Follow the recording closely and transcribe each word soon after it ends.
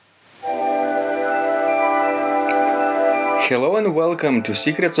Hello and welcome to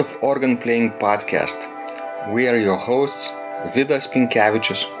Secrets of Organ Playing podcast. We are your hosts, Vidas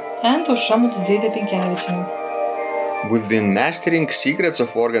Pinkevičius and Aušra Mutuzėtė Pinkevičienė. We've been mastering secrets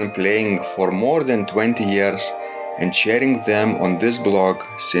of organ playing for more than 20 years and sharing them on this blog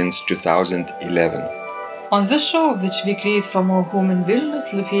since 2011. On this show, which we create from our home in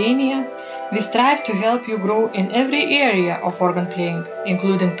Vilnius, Lithuania, we strive to help you grow in every area of organ playing,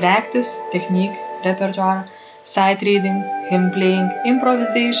 including practice, technique, repertoire, sight reading, hymn playing,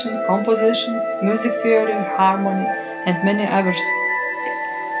 improvisation, composition, music theory, harmony, and many others.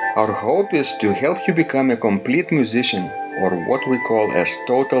 Our hope is to help you become a complete musician, or what we call as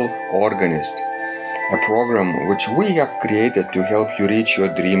total organist, a program which we have created to help you reach your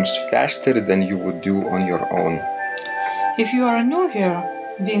dreams faster than you would do on your own. If you are new here,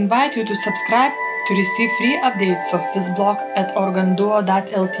 we invite you to subscribe to receive free updates of this blog at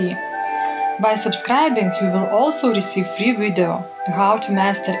organduo.lt. By subscribing, you will also receive free video how to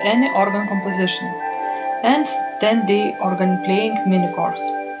master any organ composition and 10-day organ playing mini course.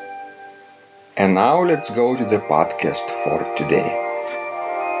 And now let's go to the podcast for today.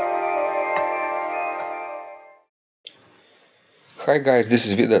 Hi guys, this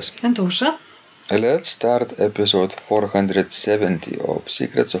is Vidas. And Aušra. Let's start episode 470 of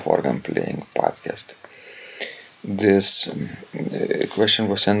Secrets of Organ Playing podcast. This question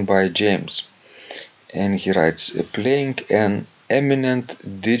was sent by James, and he writes, playing an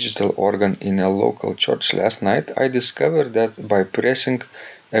eminent digital organ in a local church last night, I discovered that by pressing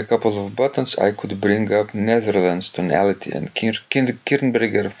a couple of buttons I could bring up Netherlands tonality and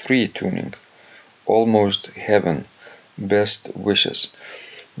Kirnberger 3 tuning. Almost heaven. Best wishes.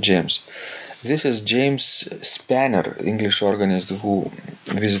 James. This is James Spanner, English organist who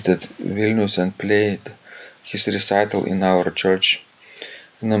visited Vilnius and played his recital in our church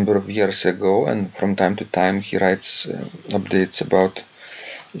a number of years ago, and from time to time he writes updates about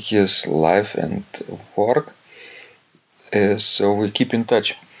his life and work. So we keep in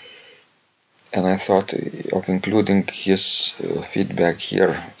touch, and I thought of including his feedback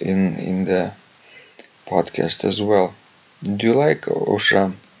here in the podcast as well. Do you like,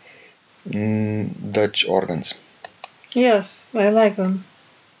 Aušra, Dutch organs? Yes, I like them.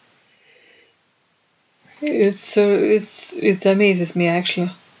 It amazes me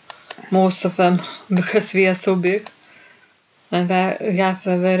actually, most of them, because we are so big and we have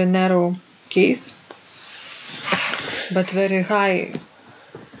a very narrow case, but very high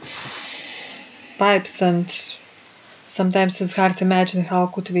pipes, and sometimes it's hard to imagine how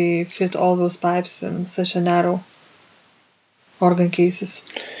could we fit all those pipes in such a narrow organ cases.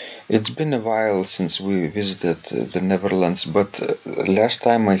 It's been a while since we visited the Netherlands, but last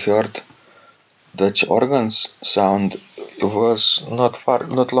time I heard Dutch organs sound was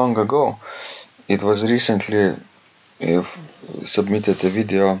not long ago. It was recently submitted a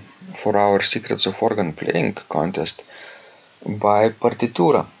video for our Secrets of Organ Playing contest by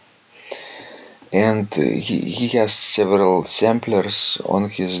Partitura, and he has several samplers on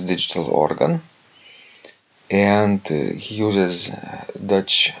his digital organ, and he uses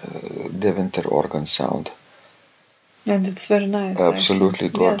Dutch Deventer organ sound. And it's very nice. Absolutely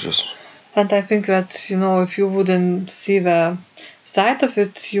actually. gorgeous. Yes. And I think that, if you wouldn't see the side of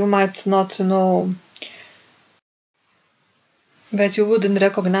it, you might not know that you wouldn't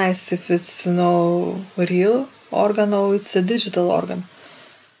recognize if it's, real organ or it's a digital organ.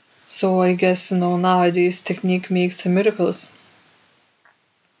 So I guess, nowadays technique makes miracles.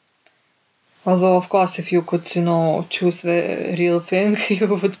 Although, of course, if you could, choose the real thing, you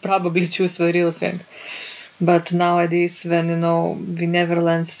would probably choose the real thing. But nowadays, when, the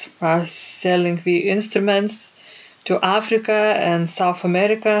Netherlands are selling the instruments to Africa and South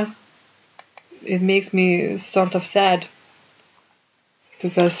America, it makes me sort of sad.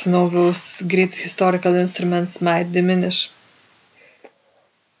 Because, those great historical instruments might diminish.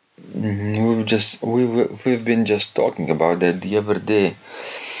 We've been just talking about that the other day,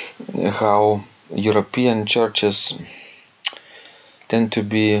 how European churches tend to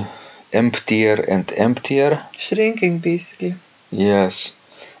be emptier and emptier. Shrinking, basically. Yes,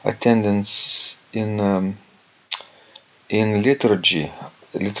 attendance in liturgies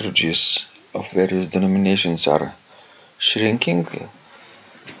of various denominations are shrinking.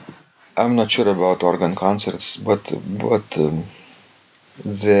 I'm not sure about organ concerts, but the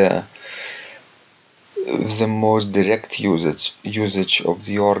most direct usage of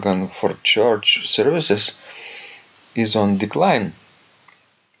the organ for church services is on decline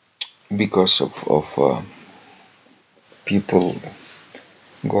because of people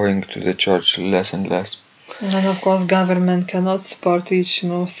going to the church less and less. And of course, government cannot support each,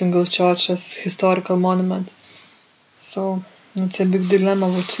 single church as historical monument. So it's a big dilemma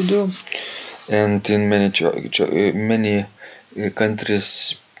what to do. And in many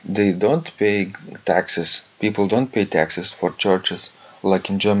countries, they don't pay taxes. People don't pay taxes for churches, like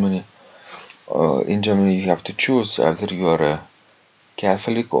in Germany. In Germany, you have to choose either you are a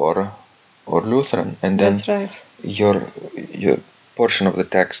Catholic or Lutheran, and then That's right. your portion of the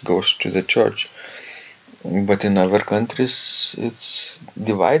tax goes to the church. But in other countries, it's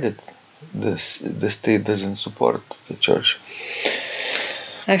divided. The state doesn't support the church.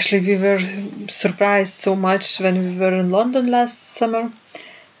 Actually, we were surprised so much when we were in London last summer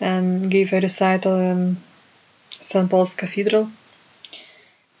and gave a recital in St. Paul's Cathedral.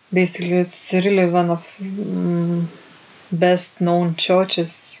 Basically, it's really one of best known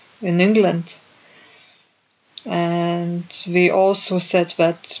churches in England. And we also said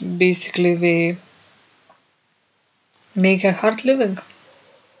that basically we make a hard living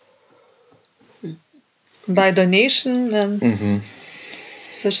by donation and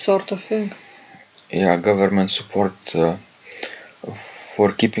such sort of thing. Yeah, government support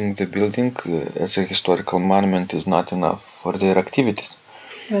for keeping the building as a historical monument is not enough for their activities.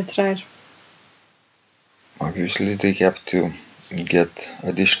 That's right. Obviously, they have to get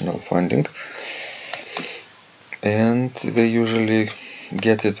additional funding, and they usually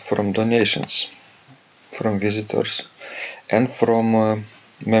get it from donations, from visitors, and from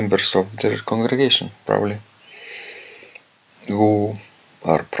members of their congregation, probably, who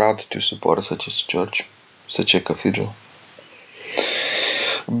are proud to support such a church, such a cathedral.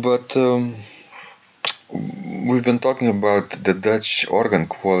 But we've been talking about the Dutch organ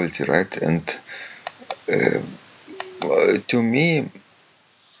quality, right? And to me,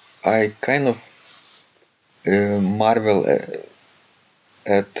 I kind of marvel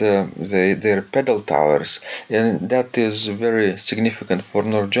at their pedal towers, and that is very significant for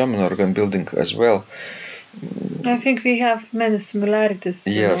North German organ building as well. I think we have many similarities,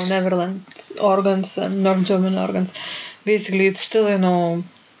 Yes. Netherlands organs and North German organs. Basically, it's still,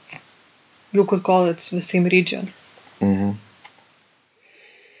 you could call it the same region. Mm-hmm.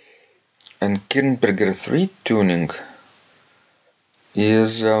 And Kirnberger 3 tuning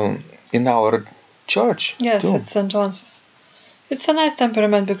is in our church. Yes, too. it's St. John's. It's a nice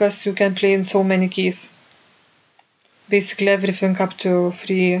temperament because you can play in so many keys. Basically, everything up to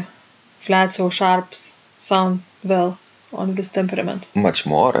 3 flats or sharps sound well on this temperament. Much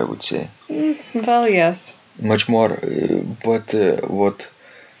more, I would say. Well, yes. Much more, but what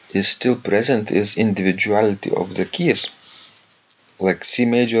is still present is individuality of the keys. Like C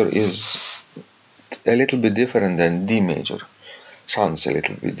major is a little bit different than D major. Sounds a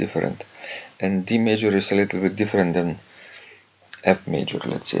little bit different. And D major is a little bit different than F major,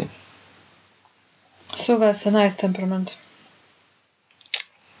 let's say. So that's a nice temperament.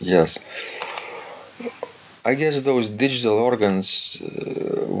 Yes. I guess those digital organs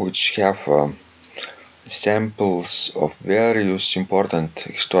which have samples of various important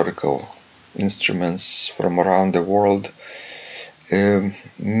historical instruments from around the world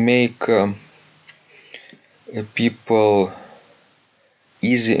make people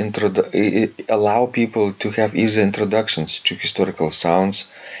allow people to have easy introductions to historical sounds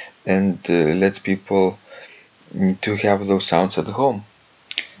and let people to have those sounds at home.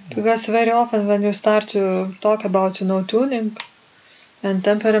 Because very often when you start to talk about, tuning and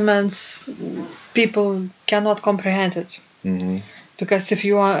temperaments, people cannot comprehend it. Mm-hmm. Because if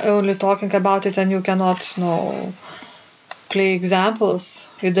you are only talking about it and you cannot, play examples,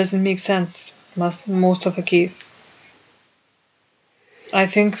 it doesn't make sense most of the case. I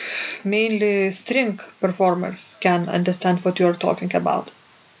think mainly string performers can understand what you're talking about,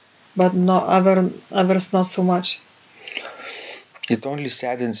 but others not so much. It only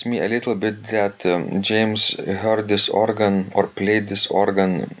saddens me a little bit that James heard this organ or played this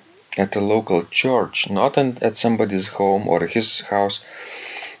organ at a local church, not at somebody's home or his house,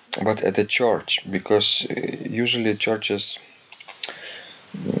 but at a church, because usually churches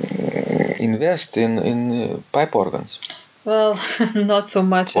invest in pipe organs. Well, not so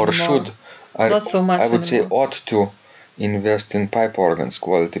much or anymore. should. Not so much I would say anymore. ought to invest in pipe organs,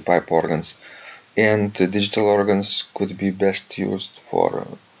 quality pipe organs. And digital organs could be best used for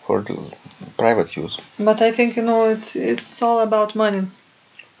the private use. But I think, it's all about money.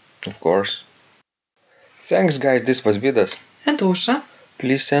 Of course. Thanks guys, this was Vidas. And Usha.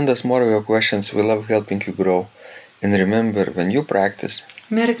 Please send us more of your questions, we love helping you grow. And remember, when you practice,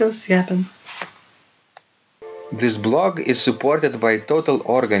 miracles happen. This blog is supported by Total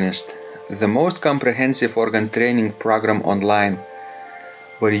Organist, the most comprehensive organ training program online.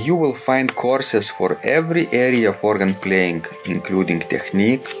 where you will find courses for every area of organ playing, including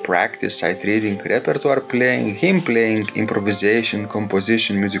technique, practice, sight reading, repertoire playing, hymn playing, improvisation,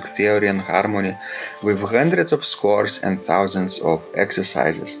 composition, music theory and harmony, with hundreds of scores and thousands of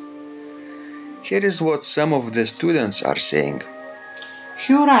exercises. Here is what some of the students are saying.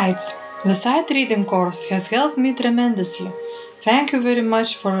 Hugh writes, "The sight reading course has helped me tremendously. Thank you very much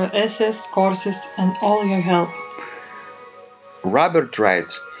for your essays, courses, and all your help." Robert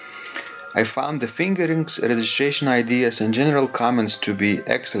writes, "I found the fingerings, registration ideas, and general comments to be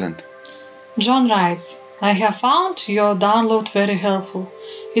excellent." John writes, "I have found your download very helpful.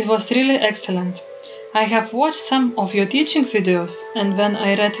 It was really excellent. I have watched some of your teaching videos, and when I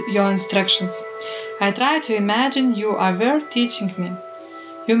read your instructions, I tried to imagine you were teaching me.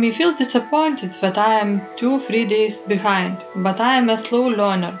 You may feel disappointed that I am 2-3 days behind, but I am a slow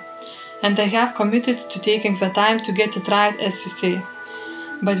learner, and I have committed to taking the time to get it right, as you say.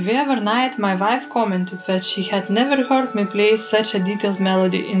 But the other night my wife commented that she had never heard me play such a detailed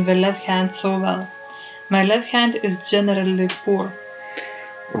melody in the left hand so well. My left hand is generally poor."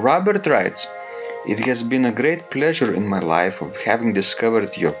 Robert writes, "It has been a great pleasure in my life of having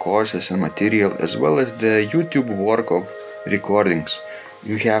discovered your courses and material as well as the YouTube work of recordings.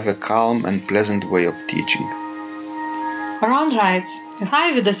 You have a calm and pleasant way of teaching." Ron writes, "Hi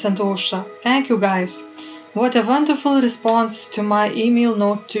Vidas and Ausra, thank you guys. What a wonderful response to my email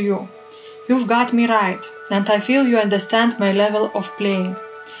note to you. You've got me right, and I feel you understand my level of playing.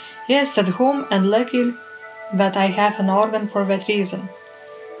 Yes, at home, and lucky that I have an organ for that reason.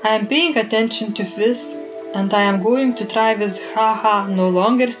 I am paying attention to this, and I am going to try this haha no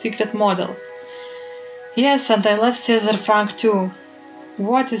longer secret model. Yes, and I love Cesar Frank too.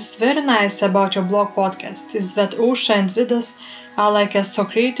 What is very nice about your blog podcast is that Ausra and Vidas are like a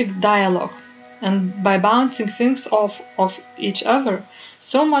Socratic dialogue, and by bouncing things off of each other,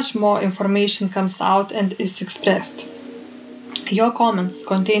 so much more information comes out and is expressed. Your comments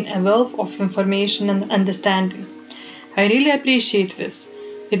contain a wealth of information and understanding. I really appreciate this.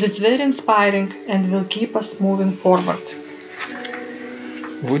 It is very inspiring and will keep us moving forward."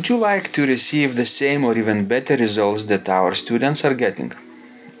 Would you like to receive the same or even better results that our students are getting?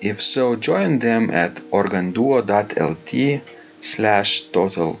 If so, join them at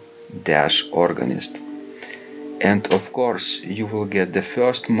organduo.lt/total-organist. And of course, you will get the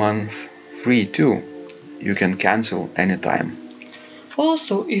first month free too. You can cancel anytime.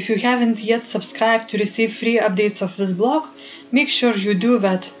 Also, if you haven't yet subscribed to receive free updates of this blog, make sure you do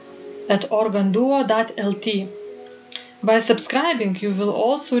that at organduo.lt. By subscribing, you will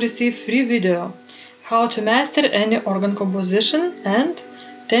also receive free video, how to master any organ composition, and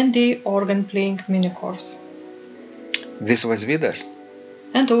 10-day organ playing mini course. This was Vidas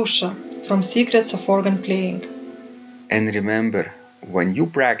and Ausra from Secrets of Organ Playing. And remember, when you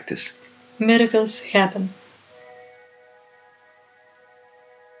practice, miracles happen.